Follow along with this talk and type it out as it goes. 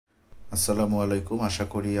আসসালামু আলাইকুম। আশা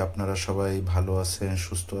করি আপনারা সবাই ভালো আছেন,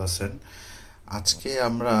 সুস্থ আছেন। আজকে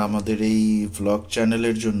আমরা আমাদের এই ভ্লগ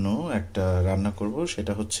চ্যানেলের জন্য একটা রান্না করব,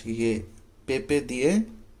 সেটা হচ্ছে গিয়ে পেঁপে দিয়ে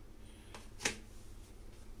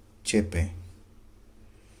চেপে।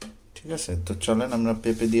 ঠিক আছে, তো চলেন আমরা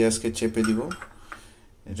পেঁপে দিয়ে আজকে চেপে দিব।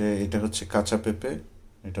 এটা হচ্ছে কাঁচা পেঁপে,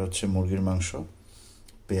 এটা হচ্ছে মুরগির মাংস,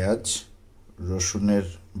 পেঁয়াজ, রসুনের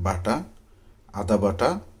বাটা, আদা বাটা।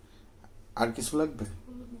 আর কিছু লাগবে?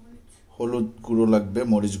 হলুদ গুঁড়ো লাগবে,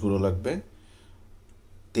 মরিচ গুঁড়ো লাগবে,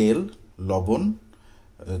 তেল, লবণ।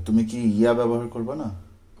 তুমি কি ব্যবহার করবে না,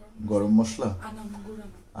 গরম মশলা?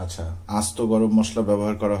 আচ্ছা, আস্ত গরম মশলা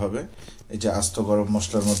ব্যবহার করা হবে। এই যে আস্ত গরম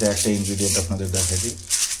মশলার মধ্যে একটা ইনগ্রিডিয়েন্ট আপনাদের দেখাই দিই।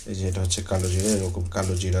 এই যে এটা হচ্ছে কালো জিরা, এরকম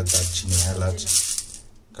কালো জিরা, দারচিনি, এলাচ,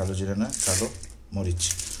 কালো জিরা না, কালো মরিচ,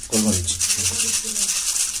 গোলমরিচ।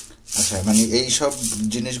 আচ্ছা, মানে এই সব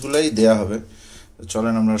জিনিসগুলাই দেয়া হবে।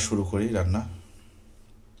 চলেন আমরা শুরু করি রান্না।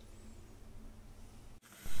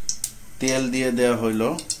 তেল দিয়ে দেওয়া হইলো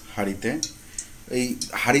হাঁড়িতে। এই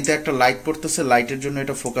হাঁড়িতে একটা লাইট পড়তেছে, লাইটের জন্য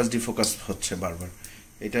এটা ফোকাস ডিফোকাস হচ্ছে বারবার।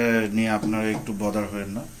 এটা নিয়ে আপনারা একটু বদার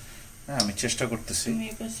হবেন না। হ্যাঁ, আমি চেষ্টা করতেছি।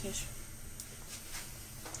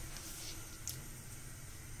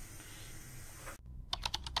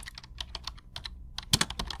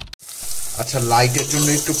 আচ্ছা, লাইটের জন্য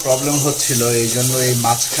একটু প্রবলেম হচ্ছিল, এই জন্য এই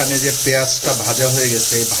মাঝখানে যে পেঁয়াজটা ভাজা হয়ে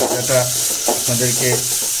গেছে, এই ভাজাটা আপনাদেরকে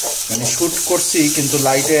মানে শুট করছি, কিন্তু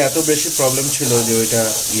লাইটে এত বেশি প্রবলেম ছিল যে ওইটা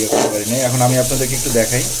করতে পারিনি। এখন আমি আপনাদেরকে একটু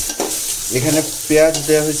দেখাই। এখানে পেঁয়াজ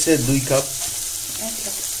দেওয়া হয়েছে 2 কাপ,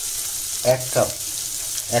 1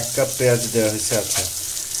 কাপ পেঁয়াজ দেওয়া হয়েছে। আচ্ছা,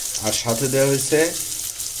 আর সাথে দেওয়া হয়েছে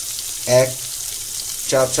 1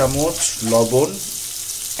 চা চামচ লবণ,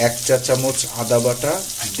 1 চা চামচ আদা বাটা,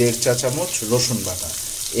 1.5 চা চামচ রসুন বাটা।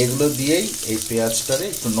 এগুলো দিয়েই এই পেঁয়াজটারে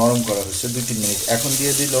একটু নরম করা হয়েছে 2-3 মিনিট। এখন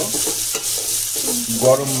দিয়ে দিল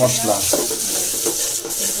গরম মশলা।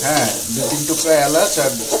 হ্যাঁ, 2-3 টুকরা এলাচ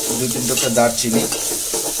আর 2-3 টুকরা দারচিনি।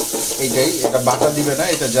 এইটাই, এটা বাটা দিবে না,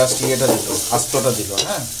 এটা জাস্ট এটা দিল, আস্তটা দিল।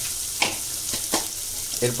 হ্যাঁ,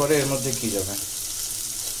 এরপরে এর মধ্যে কি যাবে?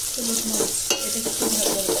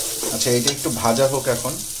 আচ্ছা, এটা একটু ভাজা হোক।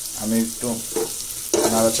 এখন আমি একটু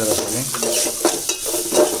নাড়াচাড়া করি।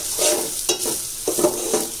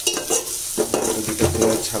 দুটো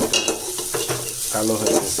পেঁয়াজ হালকা কালো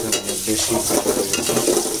হয়ে গেছে, মানে বেশি ভাজা হয়ে গেছে।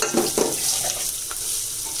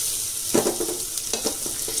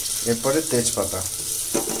 এরপরে তেজপাতা,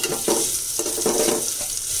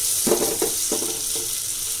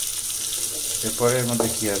 এরপরে এর মধ্যে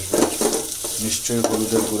কি আসবে? নিশ্চয়ই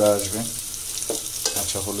হলুদের গুঁড়া আসবে।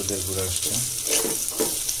 আচ্ছা, হলুদের গুঁড়া আসছে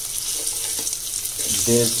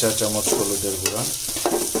 1.5 চা চামচ হলুদের গুঁড়া।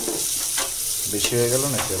 বেশি হয়ে গেল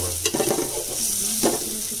নাকি আবার?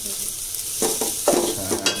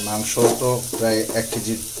 মাংস তো প্রায় 1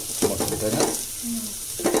 কেজির মতন, তাই না?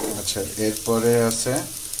 আচ্ছা, এরপরে আছে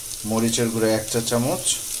মরিচের গুঁড়া 1 চা চামচ,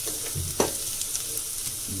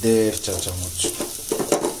 1.5 চা চামচ।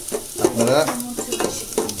 আপনারা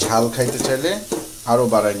ঝাল খাইতে চাইলে আরও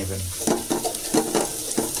বাড়ায় নেবেন।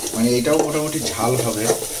 মানে এটাও মোটামুটি ঝাল হবে,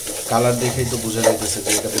 কালার দেখেই তো বোঝা যাইতেছে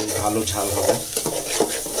যে এটা বেশ ভালো ঝাল হবে।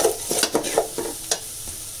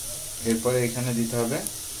 এরপরে এখানে দিতে হবে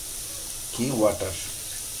কি, ওয়াটার,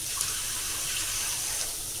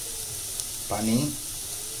 পানি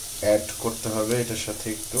অ্যাড করতে হবে এটার সাথে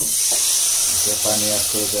একটু। পানি অ্যাড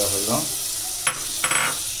করে দেওয়া হলো।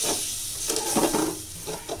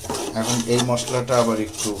 এখন এই মশলাটা আবার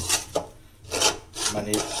একটু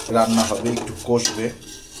মানে রান্না হবে, একটু কষবে,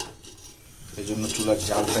 এই জন্য চুলার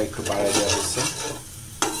জালটা একটু বাড়ায় দেওয়া হয়েছে।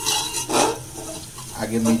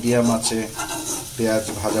 আগে মিডিয়াম আছে, পেঁয়াজ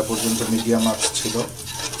ভাজা পর্যন্ত মিডিয়াম আঁচ ছিল,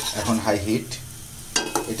 এখন হাই হিট।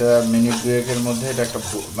 এটা মিনিট 2-1-এর মধ্যে এটা একটা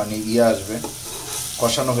মানে আসবে,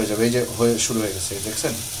 কষানো হয়ে যাবে। এই যে হয়ে শুরু হয়ে গেছে,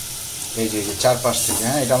 দেখছেন? এই যে 4-5 থেকে,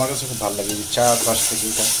 হ্যাঁ, এটা আমার কাছে খুব ভালো লাগে, যে 4-5 থেকে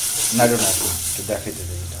এটা নাড়ো না, একটু দেখাই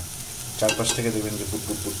দেবে। এটা 4-5 থেকে দেখবেন যে বুট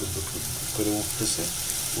বুট বুট বুট বুট বুট করে উঠতেছে,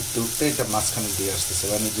 উঠতে উঠতে এটা মাঝখানে দিয়ে আসতেছে।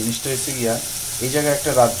 মানে জিনিসটা হচ্ছে গিয়া, এই জায়গায়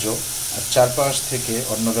একটা রাজ্য, আর 4-5 থেকে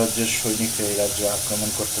অন্য রাজ্যের সৈনিকরা এই রাজ্যে আক্রমণ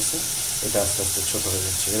করতেছে, এটা আস্তে আস্তে ছোটো হয়ে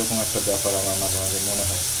যাচ্ছে। এরকম একটা ব্যাপার আমার মাঝে মাঝে মনে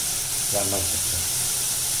হয় রান্নার ক্ষেত্রে।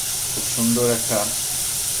 খুব সুন্দর একটা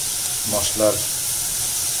মশলার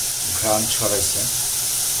ঘ্রাণ ছড়াইছে,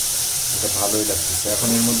 এটা ভালোই লাগতেছে। এখন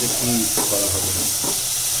এর মধ্যে কি করা হবে?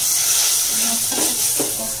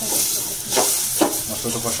 মশলা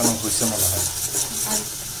তো কষানো হয়েছে মনে হয়,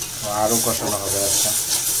 আরও কষানো হবে। আচ্ছা,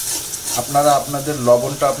 আপনারা আপনাদের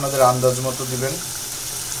লবণটা আপনাদের আন্দাজ মতো দিবেন,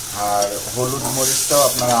 আর হলুদ মরিচটাও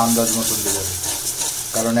আপনারা আন্দাজ মতো দেবেন,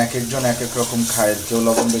 কারণ এক একজন এক এক রকম খায়। কেউ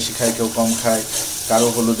লবণ বেশি খায়, কেউ কম খায়, কারো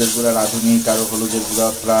হলুদের গুঁড়া রাঁধুনি, কারো হলুদের গুঁড়া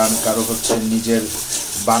প্রাণ, কারো হচ্ছে নিজের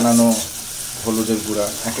বানানো হলুদের গুঁড়া,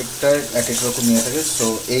 এক একটার এক এক রকম নিয়ে থাকে। সো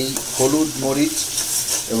এই হলুদ, মরিচ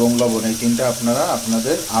এবং লবণ এই তিনটা আপনারা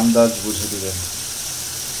আপনাদের আন্দাজ বুঝে দেবেন।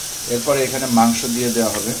 এরপরে এখানে মাংস দিয়ে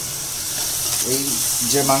দেওয়া হবে। এই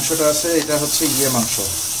যে মাংসটা আছে এটা হচ্ছে মাংস,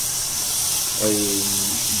 ওই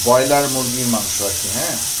ব্রয়লার মুরগির মাংস আর কি।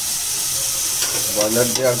 হ্যাঁ, ব্রয়লার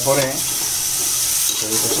দেওয়ার পরে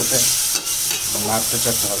এটার সাথে নাড়তে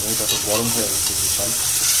চাড়তে হবে। এটা তো গরম হয়ে গেছে বিশাল,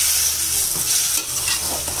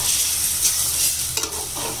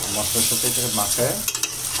 মশলার সাথে এটাকে মাখায়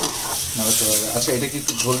নাড়াতে হবে। আচ্ছা, এটা কি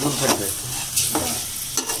একটু ঝোল ঝোল থাকবে?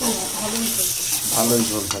 ভালোই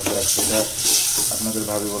ঝোল থাকবে। আচ্ছা, এটা আপনাদের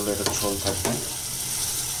ভাবি বললো এটা ঝোল থাকবে।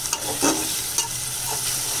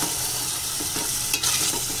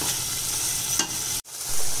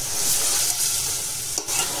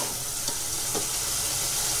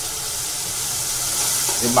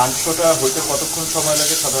 এই মাংসটা হইতে কতক্ষণ সময়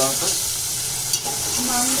লাগে সাধারণত?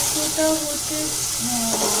 মাংসটা হতে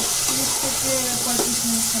 30 থেকে 35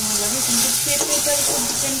 মিনিট সময় লাগে, কিন্তু পেঁপেটার উপর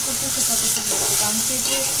ডিপেন্ড করতেছে কতক্ষণ লাগে। কারণ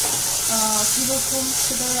পেঁপে কীরকম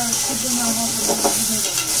সেটা সিদ্ধ না হওয়া পর্যন্ত হয়ে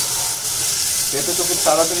যাবে। পেঁপে তো খুব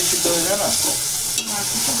তাড়াতাড়ি সিদ্ধ হয়ে যায় না? না,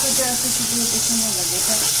 কিছু পেঁপে আছে সিদ্ধ হতে সময় লাগে।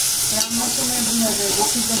 এটা রান্নার সময় বোঝা যায় যে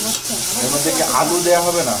সিদ্ধ হচ্ছে না। এর মধ্যে কি আলু দেওয়া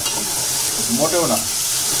হবে না? মোটেও না,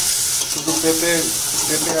 শুধু পেঁপে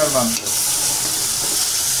আর মাংস।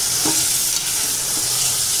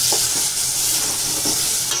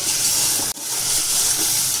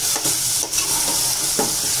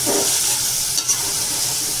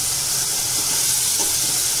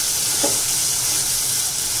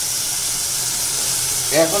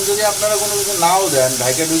 এখন যদি আপনারা কোনো কিছু নাও দেন,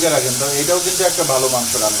 ঢাইকা ঢুকে রাখেন, তাহলে এটাও কিন্তু একটা ভালো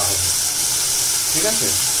মাংস রান্না হবে। ঠিক আছে?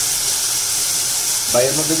 বা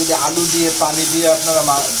এর মধ্যে যদি আলু দিয়ে পানি দিয়ে আপনারা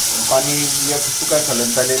পানি দিয়ে শুকায় ফেলেন,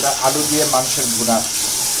 তাহলে এটা আলু দিয়ে মাংসের ভুনা,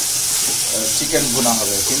 চিকেন ভুনা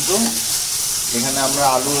হবে। কিন্তু এখানে আমরা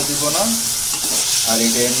আলুও দিব না, আর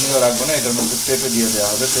এটা এমনিও রাখবো না। এটার মধ্যে পেঁপে দিয়ে দেওয়া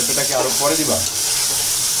হবে। পেঁপেটা কি আরো পরে দিবা?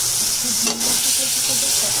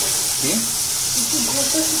 কি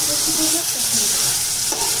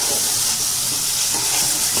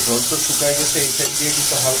ঝোল তো শুকায় গেছে, এই সাইড দিয়ে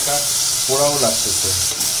কিন্তু হালকা পোড়াও লাগতেছে,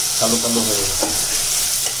 কালো কালো হয়ে গেছে।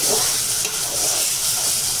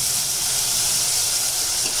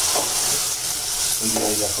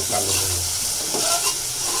 ওই দেখো কালো হয়ে গেছে।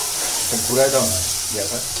 এটা ঘুরাই দাও না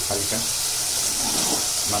ইয়াটা হালকা,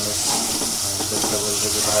 মানুষ দেখতে বলবে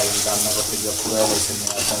যে ভাই রান্না করতে গিয়ে ঘুরাই গেছেন,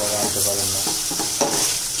 আপনারা রাঁধতে পারেন না।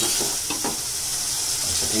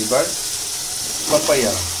 আচ্ছা, এইবার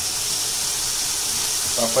পাপাইয়া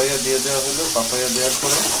দিয়ে দেওয়া হলো। পাপাইয়া দেওয়ার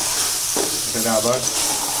পরে এটাকে আবার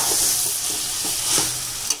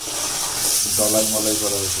দলাই মলাই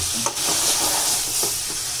করা হয়েছে।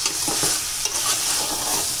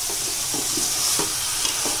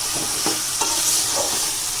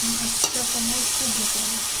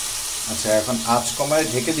 আচ্ছা, এখন আঁচ কমায়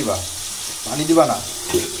ঢেকে দিবা, পানি দিবা না?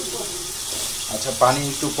 আচ্ছা, পানি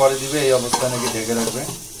একটু পরে দিবে, এই অবস্থায় নাকি ঢেকে রাখবে।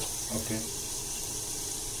 ওকে।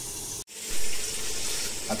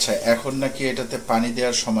 আচ্ছা, এখন নাকি এটাতে পানি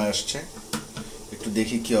দেওয়ার সময় আসছে। একটু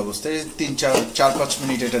দেখি কি অবস্থা। 3-4-5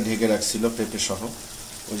 মিনিট এটা ঢেকে রাখছিল পেঁপে সহ।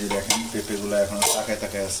 ওই যে দেখেন পেঁপেগুলো এখন তাকায়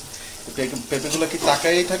তাকায় আছে। পেঁপেগুলো কি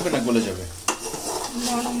তাকায়ই থাকবে না গলে যাবে?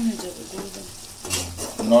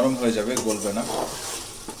 নরম হয়ে যাবে, গলবে না।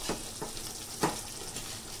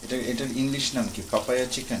 এটার ইংলিশ নাম কি? পাপায়া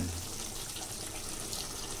চিকেন,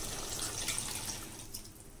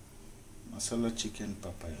 মশলা চিকেন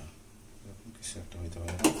পাপায়া, এরকম কিছু একটা হইতে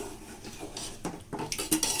পারে।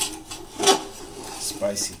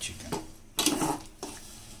 Spicy chicken.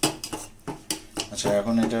 আচ্ছা,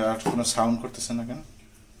 এখন এটা আর কোনো সাউন্ড করতেছে না কেন?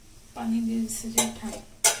 পানি দিয়েছে যে ঠান্ডা।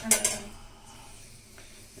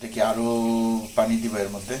 এটা কি আরো পানি দিবা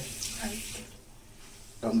এর মধ্যে?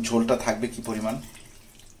 এবং ঝোলটা থাকবে কি পরিমাণ?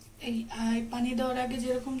 এই পানি দেওয়ার আগে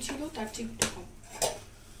যেরকম ছিল তার চেয়ে একটু কম।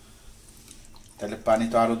 তাহলে পানি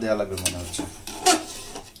তো আরো দেওয়া লাগবে মনে হচ্ছে।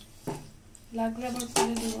 লাগলে আবার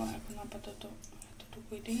পরে দেবো, এখন আপাতত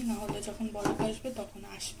এতটুকুই দিই, না হলে যখন বরফ আসবে তখন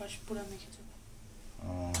আশপাশ পুরো মেখে যাবে।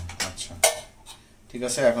 আচ্ছা, ঠিক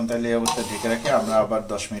আছে। এখন তাহলে এই অবস্থায় ঢেকে রাখি, আমরা আবার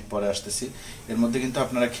 10 মিনিট পরে আসতেছি। এর মধ্যে কিন্তু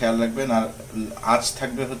আপনারা খেয়াল রাখবেন, আর আঁচ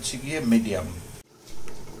থাকবে হচ্ছে গিয়ে মিডিয়াম।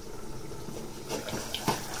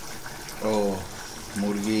 ও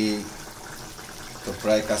মুরগি তো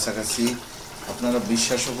প্রায় কাছাকাছি। আপনারা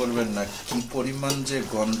বিশ্বাসও করবেন না কি পরিমাণ যে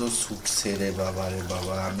গন্ধ ছুটছে রে বাবা রে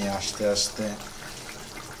বাবা। আমি আস্তে আস্তে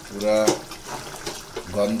পুরা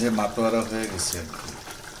গন্ধে মাতোয়ারা হয়ে গেছে।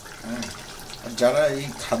 হ্যাঁ, যারা এই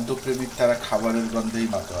খাদ্যপ্রেমিক তারা খাবারের গন্ধেই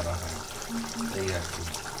মাতোয়ারা হয়। এই আর কি।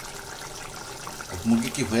 মুরগি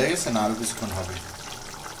কি হয়ে গেছে না আরো কিছুক্ষণ হবে?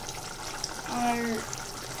 আর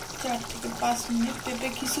 4 থেকে 5 মিনিট। পেঁপে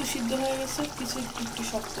কিছু সিদ্ধ হয়ে গেছে, কিছু একটু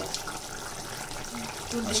শক্ত আছে।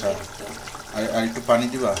 আচ্ছা, আর একটু পানি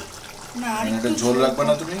দিবা? না, আর এটা একটু ঝোল রাখবা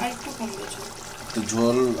না তুমি? আর একটু কমবে ঝোল। তো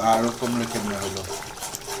ঝোল আরো কমলে কেমনে হলো?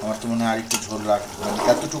 আমার তো মনে হয় আর একটু ঝোল রাখ, মানে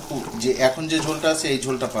এতটুকু যে এখন যে ঝোলটা আছে এই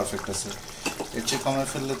ঝোলটা পারফেক্ট আছে। এর চেয়ে কমে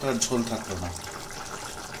ফেললে তো আর ঝোল থাকলো না।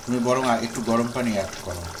 তুমি বরং একটু গরম পানি অ্যাড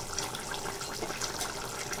করো।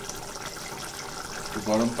 একটু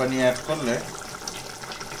গরম পানি অ্যাড করলে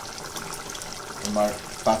তোমার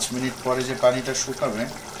 5 মিনিট পরে যে পানিটা শুকাবে,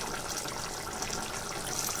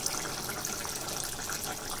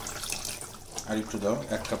 আর একটু দাও,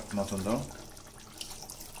 1 কাপ মতন দাও।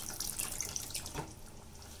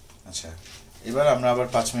 আচ্ছা, এবার আমরা আবার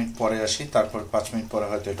 5 মিনিট পরে আসি, তারপর 5 মিনিট পরে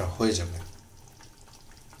হয়তো এটা হয়ে যাবে।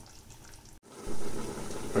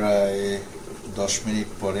 প্রায় 10 মিনিট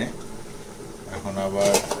পরে এখন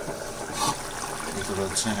আবার এটা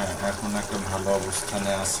হচ্ছে, হ্যাঁ এখন একটা ভালো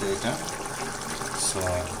অবস্থানে আছে এটা। সো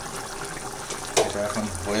এটা এখন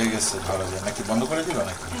হয়ে গেছে ধরা যায় নাকি? বন্ধ করে দিল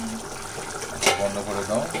নাকি? আচ্ছা, বন্ধ করে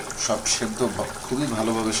দাও। সব সেদ্ধ খুবই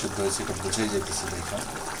ভালোভাবে সেদ্ধ হয়েছে, এটা বুঝেই যেতেছে এটা।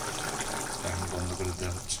 এখন বন্ধ করে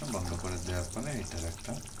দেওয়া হচ্ছে। বন্ধ করে দেওয়ার পরে এটার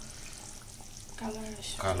একটা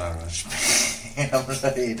কালার আসবে। আমরা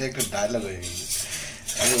এটা একটা ডায়লগ হয়ে গেছে,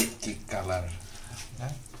 আরে কি কালার,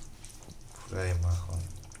 পুরাই মাখন।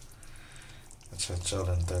 আচ্ছা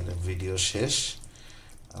চলেন তাহলে, ভিডিও শেষ।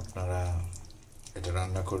 আপনারা এটা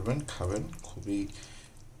রান্না করবেন, খাবেন, খুবই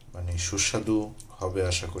মানে সুস্বাদু হবে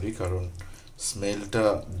আশা করি, কারণ স্মেলটা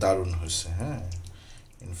দারুণ হয়েছে। হ্যাঁ,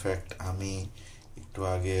 ইনফ্যাক্ট আমি একটু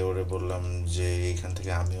আগে ওরে বললাম যে এইখান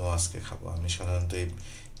থেকে আমিও আজকে খাবো। আমি সাধারণত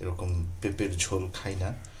এরকম পেঁপের ঝোল খাই না,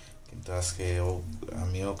 কিন্তু আজকে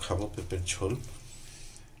আমিও খাবো পেঁপের ঝোল,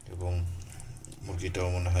 এবং মুরগিটাও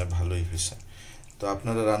মনে হয় ভালোই হয়েছে। তো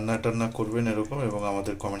আপনারা রান্না টান্না করবেন এরকম, এবং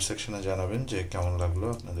আমাদের কমেন্ট সেকশনে জানাবেন যে কেমন লাগলো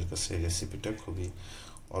আপনাদের কাছে এই রেসিপিটা। খুবই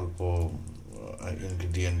অল্প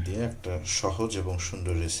ইনগ্রিডিয়েন্ট দিয়ে একটা সহজ এবং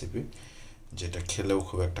সুন্দর রেসিপি, যেটা খেলেও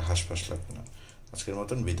খুব একটা হাসপাস লাগবে না। আজকের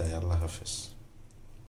মতন বিদায়, আল্লাহ হাফেজ।